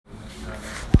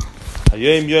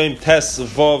Hayom Yom Tes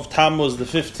Vov Tammuz, the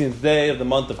 15th day of the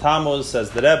month of Tammuz, says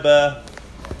the Rebbe.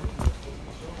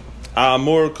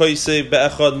 Amur Koisev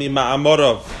Be'echad Mi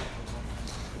Ma'amorav.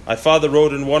 My father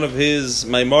wrote in one of his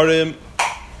Maimorim,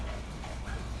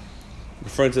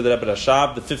 referring to the Rebbe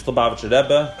Rashab, the 5th Lubavitcher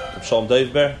Rebbe, of Shalom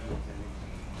Doivber.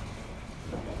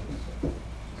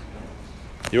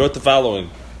 He wrote the following.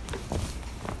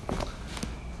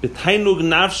 B'tainug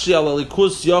nafshi al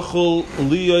alikus yochol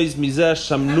liyois mizeh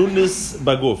shamnunis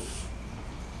baguf.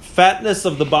 Fatness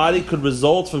of the body could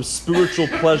result from spiritual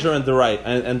pleasure and delight.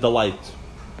 A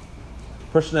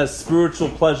person has spiritual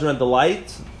pleasure and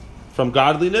delight from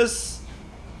godliness,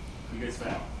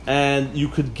 and you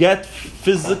could get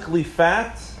physically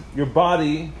fat. Your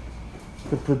body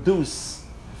could produce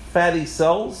fatty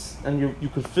cells, and you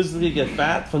could physically get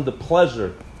fat from the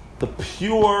pleasure, the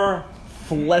pure,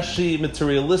 fleshy,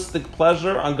 materialistic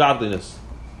pleasure on godliness.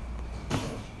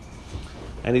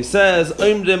 And he says,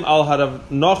 Oimrim al harav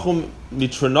Nachum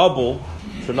miTchernobyl.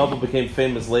 Chernobyl became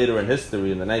famous later in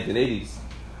history in the 1980s.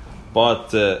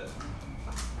 But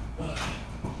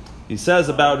he says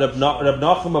about Reb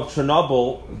Nachum of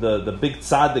Chernobyl, the big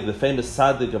tzaddik, the famous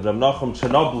tzaddik of Reb Nachum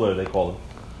Chernobler, they call him.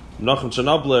 Reb Nachum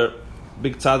Chernobler,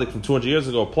 big tzaddik from 200 years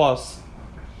ago plus.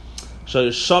 He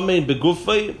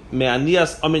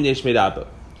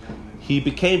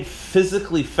became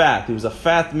physically fat. He was a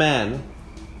fat man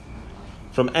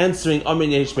from answering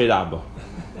Amin Yesh Meirabba.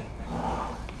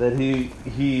 That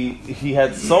he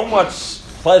had so much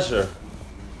pleasure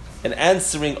in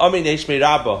answering Amin Yesh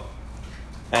Meirabba,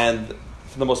 and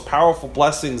the most powerful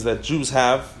blessings that Jews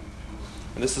have.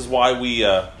 And this is why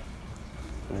the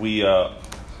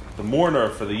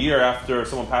mourner for the year after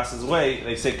someone passes away,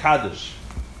 they say Kaddish.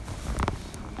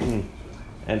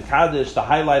 And Kaddish, the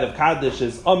highlight of Kaddish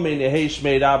is Amen Yehi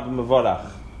Shmei Rab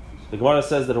Mevorach. The Gemara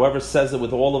says that whoever says it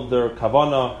with all of their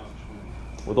kavanah,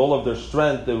 with all of their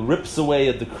strength, it rips away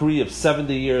a decree of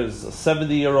 70 years, a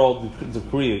 70-year-old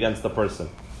decree against the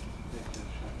person.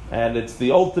 And it's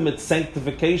the ultimate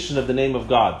sanctification of the name of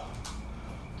God.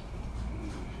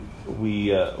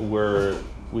 We're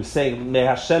saying, may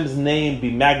Hashem's name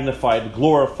be magnified,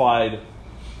 glorified,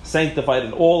 sanctified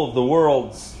in all of the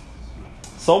worlds.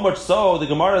 So much so, the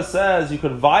Gemara says you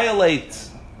could violate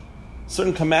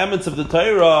certain commandments of the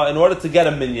Torah in order to get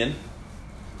a minyan.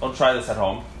 Don't try this at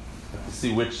home. You have to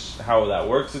see how that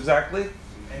works exactly.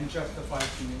 And justify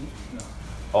the means? No.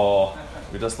 Oh,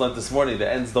 we just learned this morning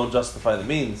the ends don't justify the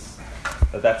means.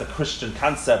 That's a Christian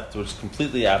concept which is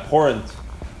completely abhorrent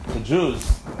to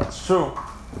Jews. That's true.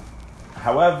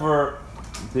 However,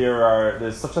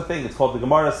 there's such a thing. It's called, the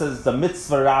Gemara says, it's a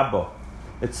mitzvah rabbah.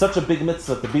 It's such a big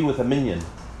mitzvah to be with a minyan,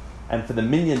 and for the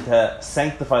minyan to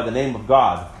sanctify the name of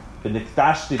God.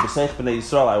 V'niktashti b'seich b'nei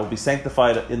Yisrael, I will be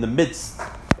sanctified in the midst,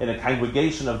 in a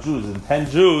congregation of Jews, in 10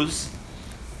 Jews,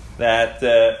 that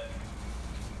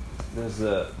there's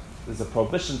a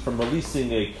prohibition from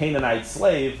releasing a Canaanite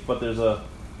slave, but there's a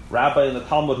rabbi in the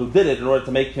Talmud who did it in order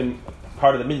to make him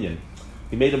part of the minyan.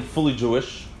 He made him fully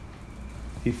Jewish.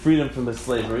 He freed him from his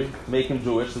slavery, to make him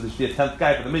Jewish, so there should be a 10th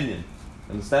guy for the minyan.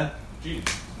 Understand? Jeez.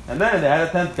 And then they had a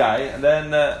 10th guy, and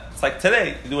then it's like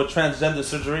today, you do a transgender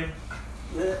surgery.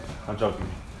 Yeah. I'm joking.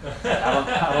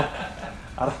 I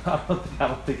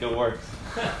don't think it works.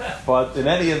 But in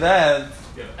any event,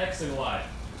 you have X and Y.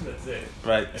 That's it.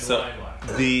 Right. And so Y and Y.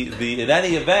 the in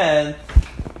any event,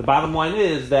 the bottom line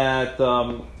is that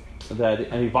and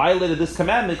he violated this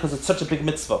commandment because it's such a big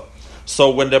mitzvah. So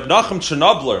when Reb Nachum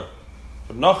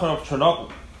of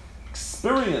Chernobyl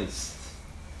experienced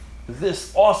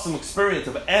this awesome experience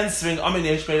of answering Amin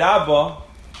Yesh Meirabba,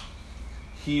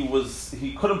 he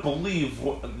couldn't believe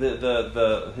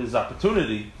his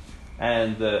opportunity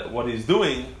and what he's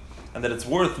doing, and that it's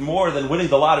worth more than winning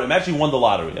the lottery. Imagine you won the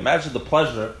lottery. Imagine the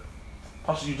pleasure.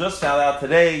 Pasha, you just found out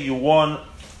today you won.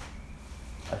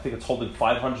 I think it's holding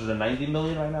 590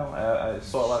 million right now. I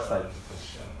saw it last night.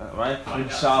 Right?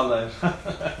 Inshallah. I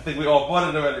think we all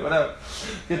bought it already. Whatever.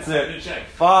 It's there.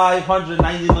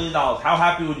 $590 million. How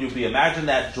happy would you be? Imagine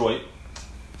that joy.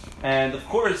 And of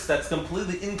course, that's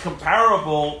completely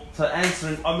incomparable to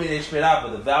answering Amin Yesh Meirabba,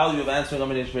 the value of answering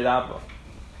Amin Yesh Meirabba.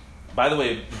 By the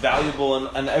way, valuable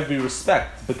in every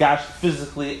respect, begash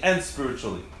physically and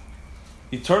spiritually,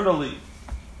 eternally,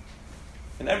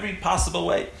 in every possible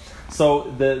way. So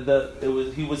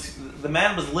the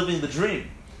man was living the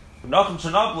dream. Nachum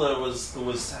Chernobler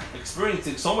was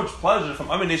experiencing so much pleasure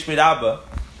from Amin Yesh Meirabba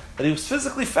that he was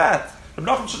physically fat.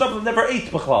 Nachum Chernobler never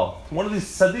ate b'chlal. One of these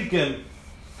tzaddikim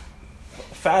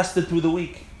fasted through the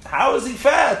week. How is he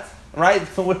fat? Right?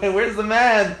 Where's the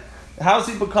man? How's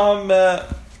he become?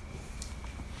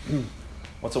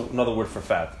 What's another word for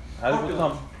fat? How did it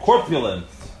become corpulent?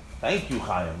 Thank you,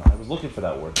 Hayom. I was looking for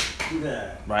that word.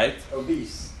 Yeah. Right?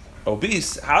 Obese.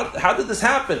 Obese. How did this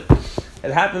happen? It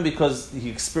happened because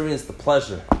he experienced the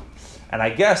pleasure. And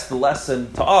I guess the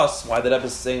lesson to us, why the Rebbe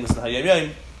is saying this in Hayom Yom,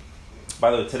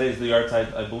 by the way, today's the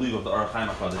yahrzeit, I believe, of the Orach Chaim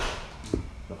HaKadosh,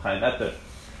 the Chaim Eter.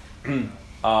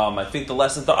 I think the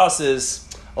lesson to us is,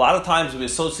 a lot of times we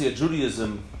associate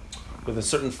Judaism with a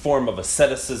certain form of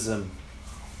asceticism,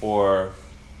 or,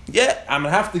 I'm going to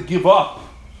have to give up.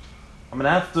 I'm going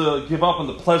to have to give up on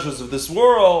the pleasures of this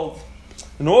world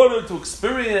in order to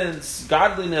experience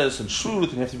godliness and truth,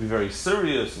 and you have to be very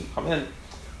serious and come in.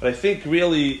 But I think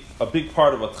really a big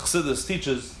part of what Chassidus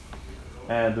teaches,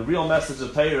 and the real message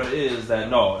of Torah is that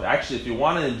no, actually if you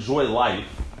want to enjoy life,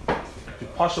 if you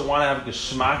want to have a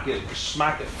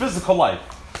geschmack, physical life,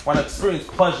 want to experience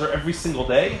pleasure every single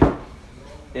day,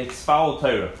 it's follow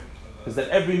Torah. Because that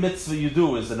every mitzvah you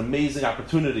do is an amazing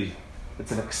opportunity.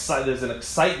 There's an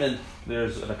excitement,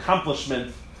 there's an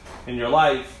accomplishment in your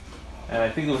life. And I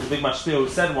think it was a big mashpia who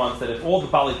said once that if all the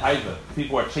Bali Taiva,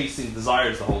 people are chasing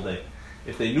desires the whole day,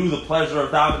 if they knew the pleasure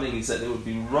of davening, he said they would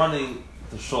be running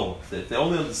to shul. If they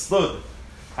only understood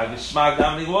how geschmack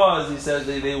davening was, he said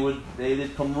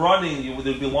they'd come running.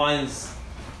 There'd be lines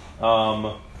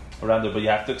around there, but you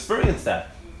have to experience that.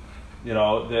 You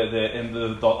know,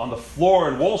 on the floor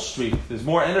in Wall Street, there's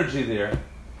more energy there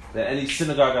than any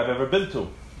synagogue I've ever been to,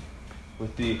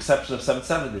 with the exception of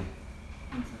 770.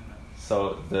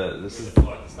 So this is the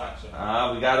floor of the stock exchange.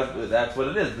 we got to. That's what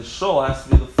it is. The shul has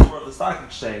to be the floor of the stock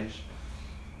exchange.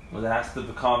 But it has to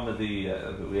become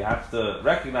we have to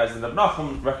recognize, and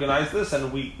Nachum recognize this,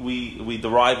 and we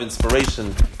derive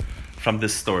inspiration from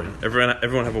this story.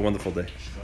 Everyone have a wonderful day.